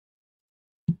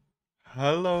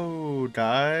Hello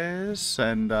guys,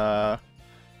 and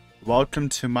welcome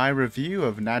to my review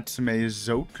of Natsume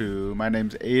Zoku. My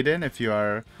name's Aiden, if you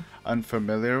are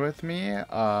unfamiliar with me.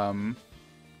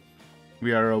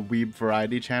 We are a weeb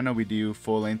variety channel. We do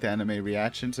full-length anime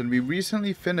reactions, and we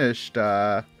recently finished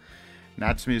Natsume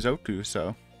Zoku,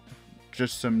 so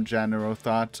just some general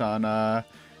thoughts on the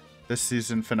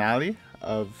season finale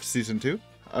of season 2.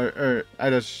 Or I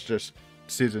just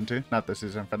season 2, not the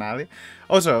season finale.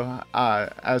 Also,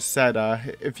 as said,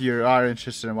 if you are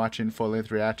interested in watching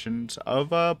full-length reactions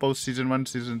of both season 1 and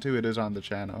season 2, it is on the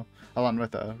channel, along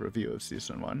with a review of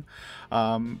season 1.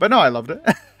 But no, I loved it.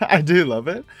 I do love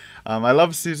it. I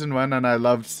love season 1 and I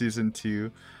loved season 2.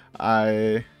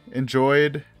 I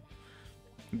enjoyed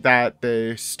that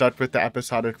they stuck with the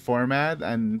episodic format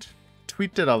and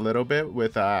tweaked it a little bit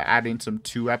with adding some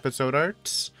two episode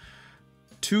arcs,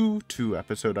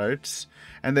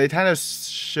 and they kind of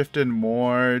shifted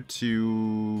more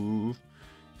to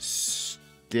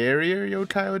scarier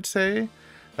yokai, I would say.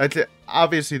 Like,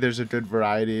 obviously there's a good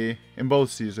variety in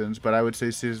both seasons, but I would say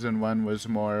season 1 was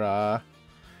more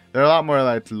there are a lot more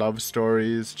like love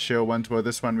stories, chill ones, where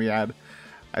this one we had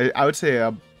I would say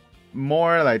a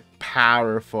more like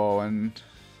powerful and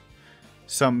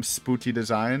some spooky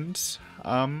designs.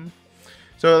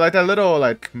 So like a little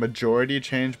like majority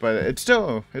change, but it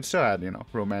still had, you know,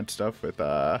 romance stuff with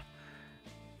the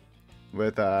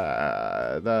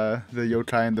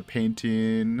yokai and the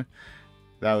painting.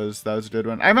 That was a good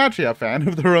one. I'm actually a fan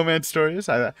of the romance stories.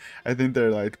 I think they're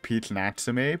like peak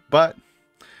Natsume, but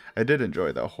I did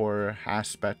enjoy the horror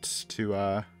aspects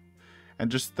to and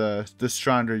just the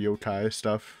stronger yokai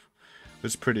stuff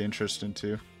was pretty interesting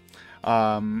too.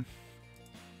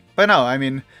 But no, I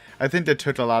mean, I think they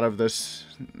took a lot of the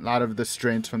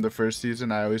strengths from the first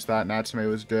season. I always thought Natsume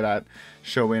was good at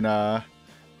showing the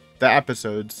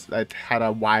episodes that had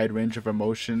a wide range of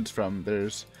emotions. From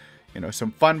there's, you know,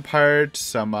 some fun parts,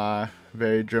 some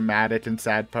very dramatic and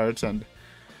sad parts, and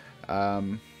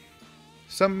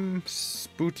some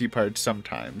spooky parts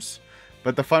sometimes.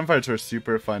 But the fun parts were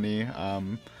super funny.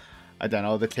 Again,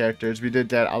 all the characters. We did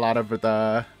get a lot of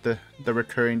the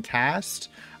recurring cast.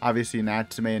 Obviously,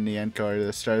 Natsume and Nienko are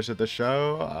the stars of the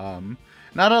show.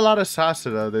 Not a lot of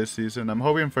Sasuda this season. I'm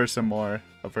hoping for some more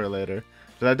of her later.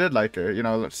 But I did like her. You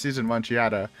know, season 1, she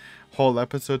had a whole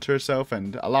episode to herself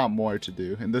and a lot more to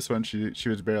do. In this one, she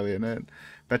was barely in it.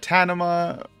 But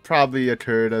Tanuma probably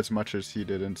occurred as much as he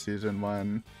did in season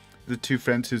 1. The two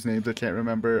friends whose names I can't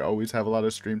remember always have a lot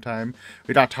of stream time.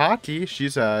 We got Taki.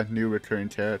 She's a new recurring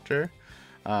character.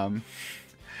 Sasuda's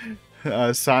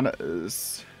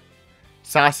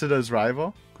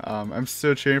rival. I'm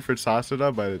still cheering for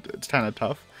Sasuda, but it's kind of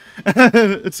tough.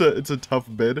 it's a tough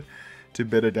bid to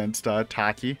bid against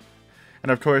Taki.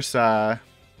 And of course,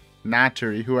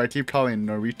 Natori, who I keep calling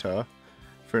Norito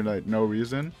for like no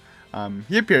reason.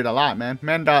 He appeared a lot, man.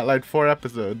 Man got like 4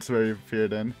 episodes where he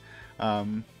appeared in.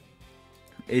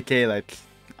 AK like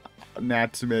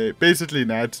Natsume, basically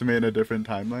Natsume in a different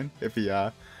timeline. If he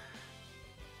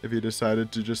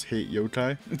decided to just hate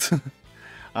yokai.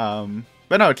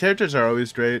 But no, characters are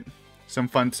always great. Some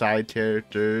fun side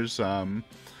characters. And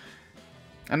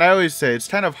I always say it's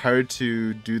kind of hard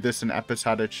to do this in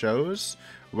episodic shows,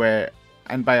 where,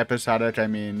 and by episodic I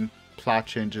mean plot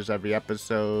changes every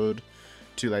episode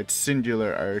to like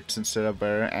singular arcs instead of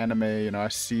an anime, you know,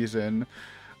 a season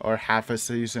or half a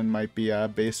season might be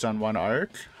based on one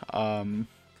arc. On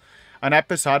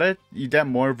episodic, you get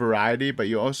more variety, but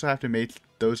you also have to make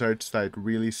those arcs like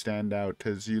really stand out,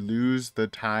 because you lose the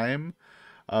time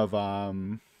of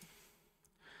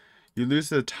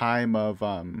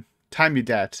time you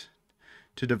get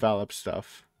to develop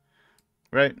stuff,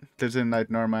 right? Because in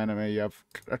like normal anime, you have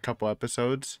a couple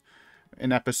episodes.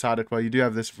 In episodic, well, you do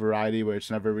have this variety where it's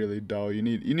never really dull. You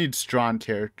need strong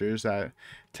characters that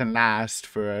can last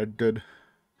for a good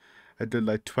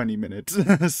like 20 minutes.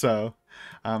 So,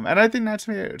 and I think that's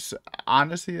me.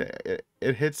 Honestly,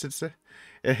 it hits the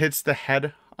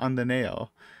head on the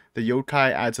nail. The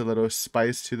yokai adds a little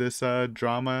spice to this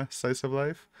drama slice of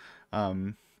life.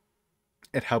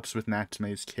 It helps with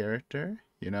Natsume's character.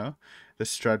 You know, the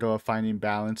struggle of finding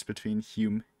balance between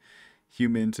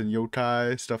humans and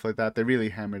yokai, stuff like that. They really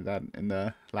hammered that in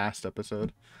the last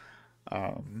episode.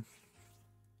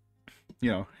 You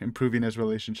know, improving his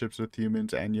relationships with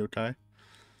humans and yokai.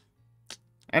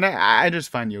 And I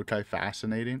just find yokai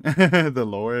fascinating. The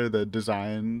lore, the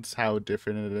designs, how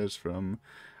different it is from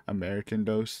American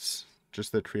ghosts.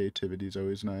 Just the creativity is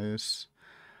always nice.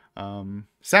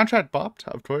 Soundtrack bopped,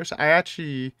 of course. I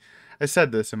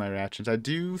said this in my reactions. I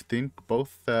do think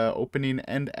both the opening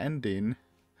and ending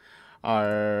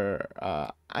are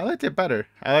I liked it better.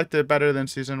 I liked it better than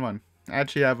season 1. I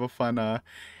actually have a fun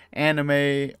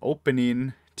anime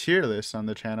opening tier list on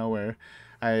the channel where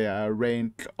I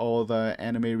rank all the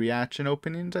anime reaction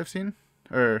openings I've seen,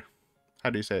 or how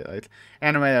do you say it? Like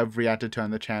anime I've reacted to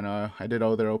on the channel. I did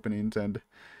all their openings, and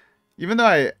even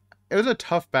though it was a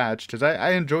tough batch because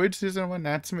I enjoyed season 1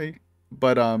 Natsume,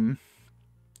 but it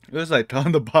was like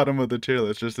on the bottom of the tier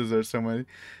list just as there's so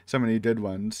many good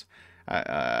ones.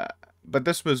 Uh, but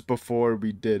this was before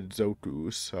we did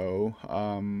Zoku, so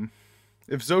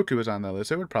if Zoku was on that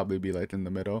list, it would probably be like in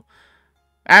the middle.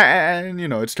 And you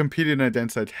know, it's competing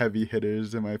against like heavy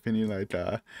hitters in my opinion, like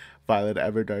Violet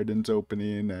Evergarden's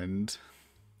opening and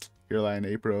Your Lie in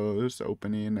April's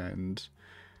opening and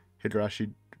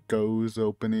Higurashi Go's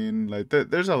opening. Like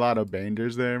there's a lot of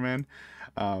bangers there, man.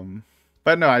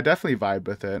 But no, I definitely vibe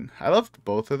with it. I loved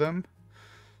both of them.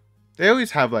 They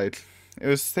always have like, it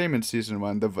was the same in season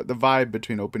 1. The vibe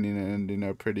between opening and ending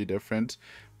are pretty different,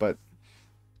 but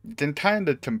you can kind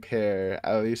of compare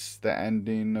at least the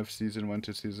ending of season 1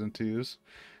 to season 2's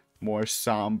more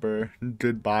somber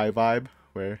goodbye vibe,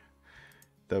 where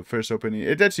the first opening,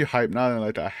 it gets you hyped, not in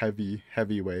like a heavy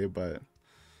way, but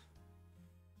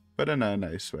in a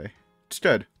nice way. It's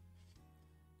good.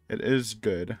 It is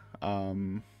good.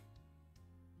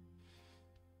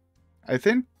 I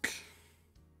think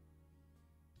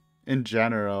in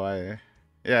general, in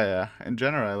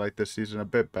general, I like this season a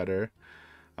bit better.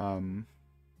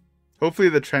 Hopefully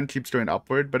the trend keeps going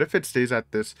upward, but if it stays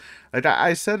at this, like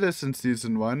I said this in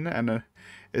season 1, and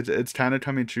it's kind of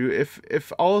coming true.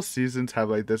 If all seasons have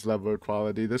like this level of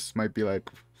quality, this might be like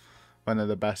one of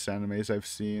the best animes I've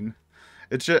seen.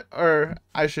 It's just, or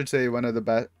I should say one of the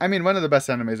best. I mean, one of the best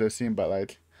animes I've seen, but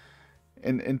like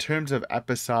in terms of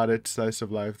episodic slice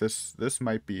of life, this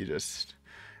might be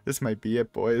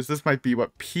it, boys. This might be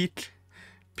what peak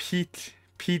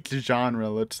genre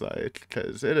looks like,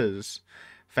 because it is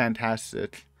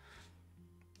fantastic.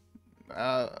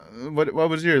 What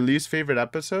was your least favorite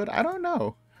episode? I don't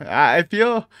know. I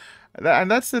feel that,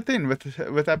 and that's the thing with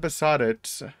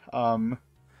episodics.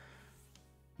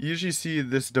 You usually see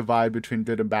this divide between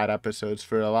good and bad episodes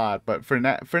for a lot, but for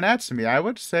Natsume, I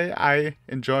would say I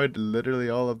enjoyed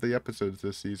literally all of the episodes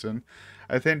this season.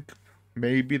 I think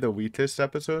maybe the weakest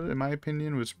episode, in my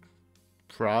opinion, was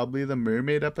probably the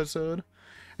mermaid episode,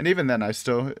 and even then, I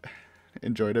still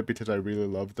enjoyed it because I really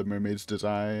loved the mermaid's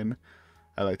design.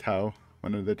 I liked how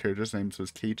one of the characters' names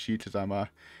was Keiichi because I'm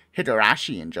a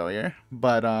Higurashi enjoyer,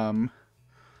 but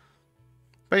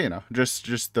you know,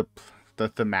 just the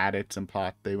thematics and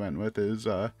plot they went with is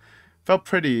felt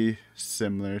pretty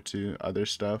similar to other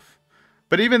stuff.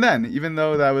 But even then, even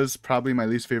though that was probably my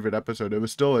least favorite episode, it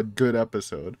was still a good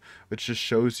episode, which just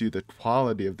shows you the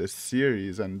quality of this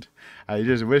series. And I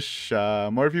just wish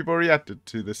more people reacted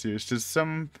to the series. Just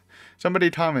somebody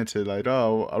commented like,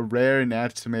 "Oh, a rare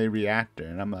Natsume reactor,"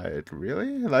 and I'm like,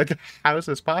 really? Like, how is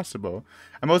this possible?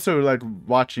 I'm also like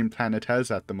watching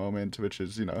Planetes at the moment, which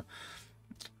is, you know,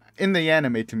 in the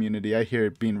anime community, I hear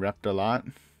it being repped a lot.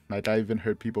 Like, I even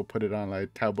heard people put it on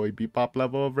like Cowboy Bebop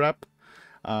level of rep.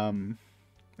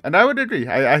 And I would agree.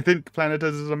 I think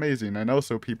Planetes is amazing, and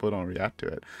also people don't react to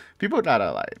it. People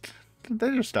gotta like,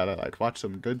 they just gotta like watch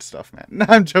some good stuff, man. No,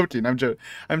 I'm joking. I'm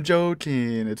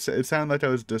joking. It sounded like I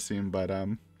was dissing, but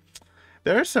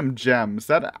there are some gems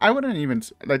that I wouldn't even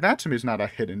like. Natsume is not a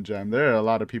hidden gem. There are a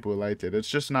lot of people who liked it. It's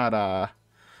just not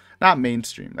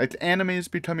mainstream. Like, anime is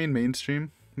becoming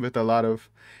mainstream with a lot of,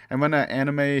 and when an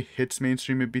anime hits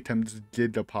mainstream, it becomes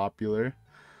giga popular.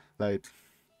 Like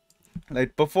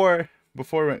before,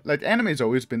 like, anime's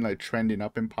always been like trending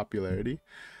up in popularity,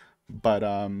 but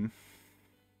now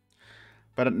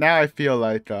I feel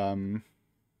like what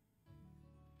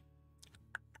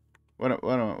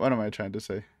am I trying to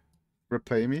say?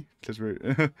 Replay me, because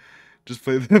we're just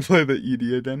play the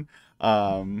ED again.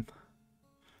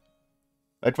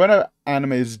 Like, when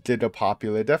animes did a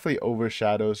popular, it definitely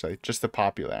overshadows like just the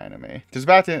popular anime. Because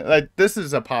back in, like, this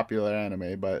is a popular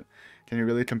anime, but can you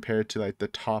really compare it to like the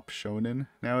top shonen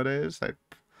nowadays? Like,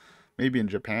 maybe in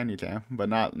Japan you can, but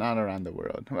not around the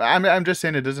world. I'm just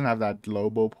saying it doesn't have that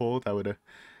global pull that would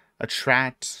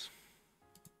attract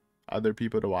other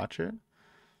people to watch it.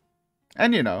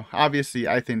 And, you know, obviously,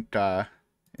 I think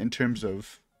in terms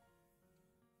of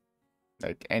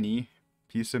like any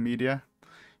piece of media,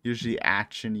 usually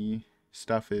actiony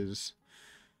stuff is,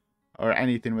 or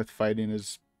anything with fighting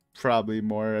is probably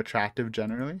more attractive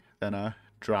generally than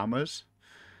dramas.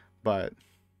 But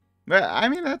I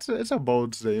mean, it's a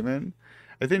bold statement.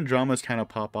 I think dramas kind of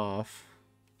pop off,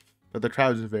 but the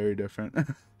crowd is very different.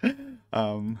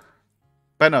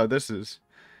 But no, this is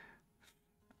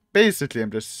basically, I'm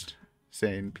just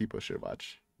saying people should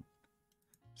watch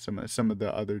some of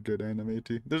the other good anime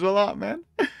too. There's a lot, man.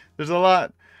 There's a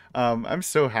lot. I'm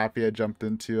so happy I jumped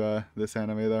into this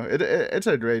anime though. It's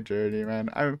a great journey,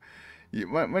 man.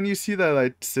 When you see that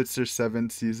like 6 or 7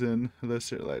 season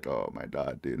list, you're like, oh my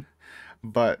god, dude.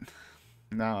 But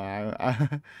no,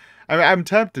 I'm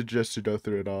tempted just to go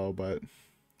through it all, but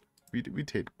we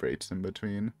take breaks in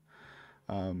between.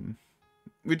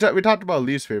 We talked about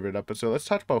least favorite episode. Let's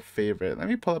talk about favorite. Let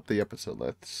me pull up the episode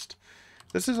list.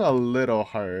 This is a little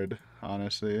hard,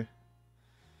 honestly.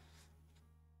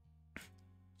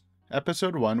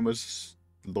 Episode 1 was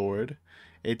Lord,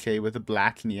 aka with the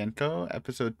Black Nyanko.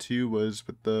 Episode 2 was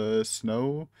with the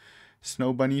snow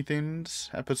bunny things.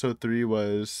 Episode 3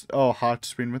 was Hot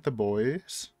Spring with the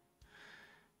boys.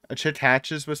 A Chick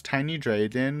Hatches was Tiny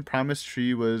Dragon. Promise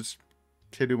Tree was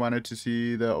kid who wanted to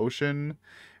see the ocean.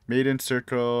 Maiden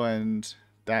Circle and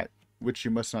That Which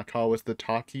You Must Not Call was the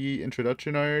Taki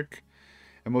introduction arc.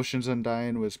 Emotions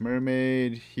Undying was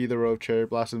Mermaid. He the Row of Cherry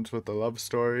Blossoms with the love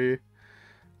story.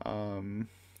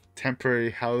 Temporary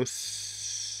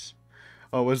House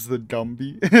was the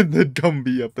Gumby the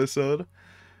Gumby episode.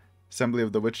 Assembly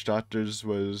of the Witch Doctors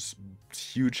was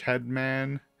Huge Head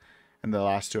Man, and the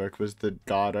last 2 arc was the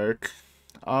God arc.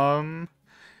 Man,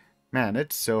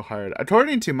 it's so hard.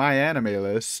 According to my anime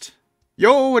list,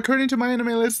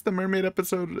 the Mermaid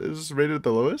episode is rated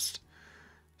the lowest.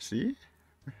 See,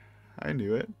 I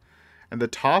knew it. And the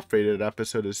top rated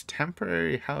episode is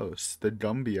Temporary House, the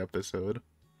Gumby episode.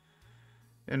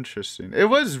 Interesting. It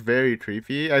was very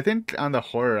creepy. I think on the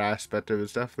horror aspect, it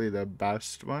was definitely the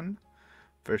best one,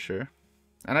 for sure.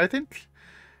 And I think,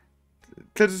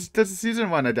 because season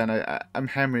 1, again, I'm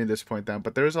hammering this point down,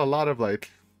 but there's a lot of like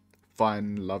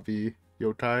fun, lovey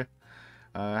yokai.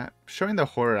 Showing the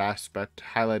horror aspect,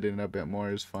 highlighting it a bit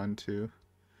more is fun too.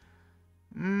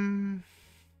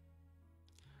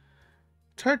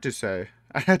 It's hard to say.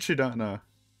 I actually don't know.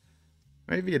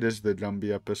 Maybe it is the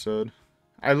Gumby episode.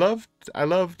 I loved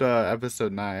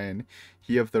episode 9,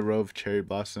 He of the Row of Cherry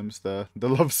Blossoms, the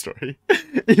love story.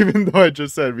 Even though I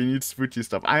just said we need spooky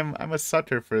stuff, I'm a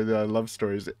sucker for the love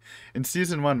stories. In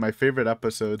season 1, my favorite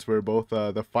episodes were both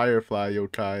the Firefly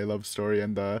yokai love story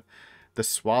and the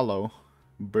swallow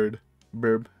burb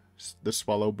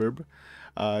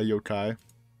yokai.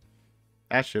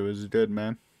 That shit was good,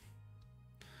 man.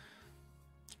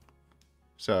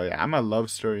 So yeah, I'm a love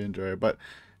story enjoyer, but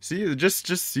see, just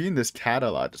seeing this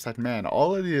catalog, it's like, man,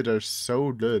 all of these are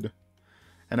so good,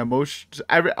 and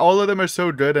all of them are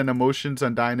so good, and Emotions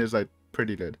Undying is like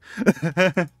pretty good.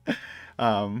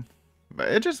 But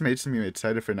it just makes me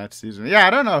excited for next season. Yeah,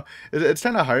 I don't know, it's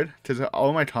kind of hard because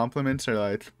all my compliments are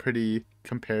like pretty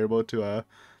comparable to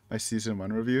my season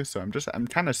 1 review, so I'm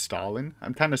kind of stalling.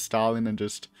 And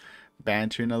just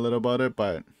bantering a little about it,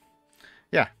 but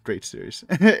yeah, great series.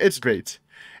 It's great.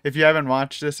 If you haven't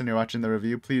watched this and you're watching the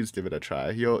review, please give it a try.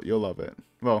 You'll love it.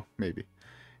 Well, maybe.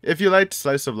 If you like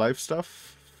slice of life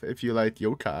stuff, if you like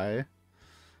yokai,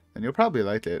 then you'll probably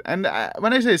like it. And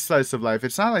when I say slice of life,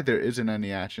 it's not like there isn't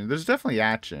any action. There's definitely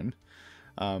action.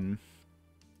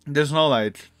 There's no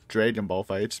like Dragon Ball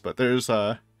fights, but there's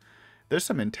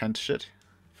some intense shit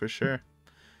for sure.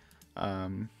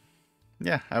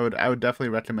 Yeah, I would definitely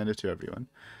recommend it to everyone.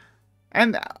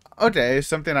 And okay,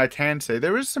 something I can say,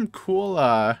 there was some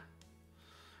cool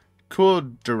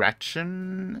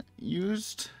direction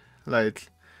used, like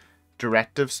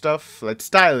directive stuff, like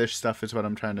stylish stuff is what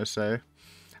I'm trying to say.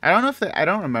 I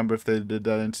don't remember if they did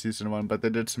that in season 1, but they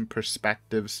did some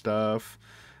perspective stuff.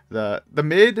 The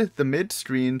mid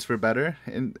screens were better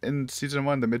in season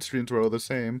 1. The mid screens were all the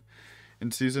same.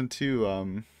 In season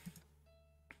 2,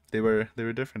 they were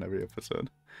different every episode.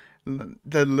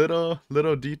 The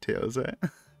little details, right?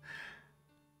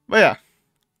 But yeah,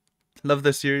 love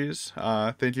this series.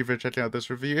 Thank you for checking out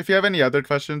this review. If you have any other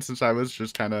questions, since I was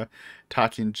just kind of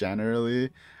talking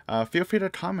generally, feel free to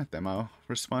comment them. I'll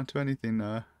respond to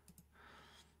anything,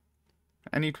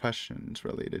 any questions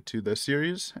related to the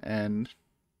series. And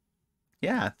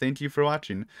yeah, thank you for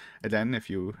watching. Again, if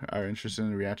you are interested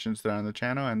in the reactions that are on the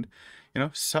channel, and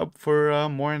sub for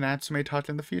more Natsume talk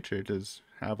in the future, because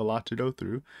I have a lot to go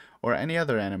through, or any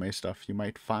other anime stuff you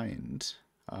might find.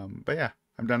 But yeah,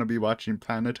 I'm gonna be watching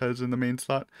Planetize in the main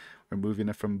slot. We're moving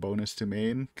it from bonus to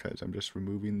main because I'm just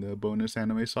removing the bonus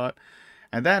anime slot,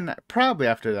 and then probably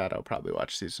after that I'll probably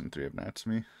watch season 3 of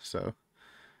Natsume. So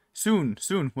soon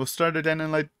we'll start again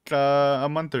in like a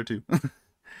month or 2.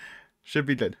 Should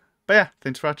be good. But yeah,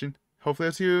 thanks for watching. Hopefully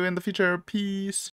I'll see you in the future. Peace.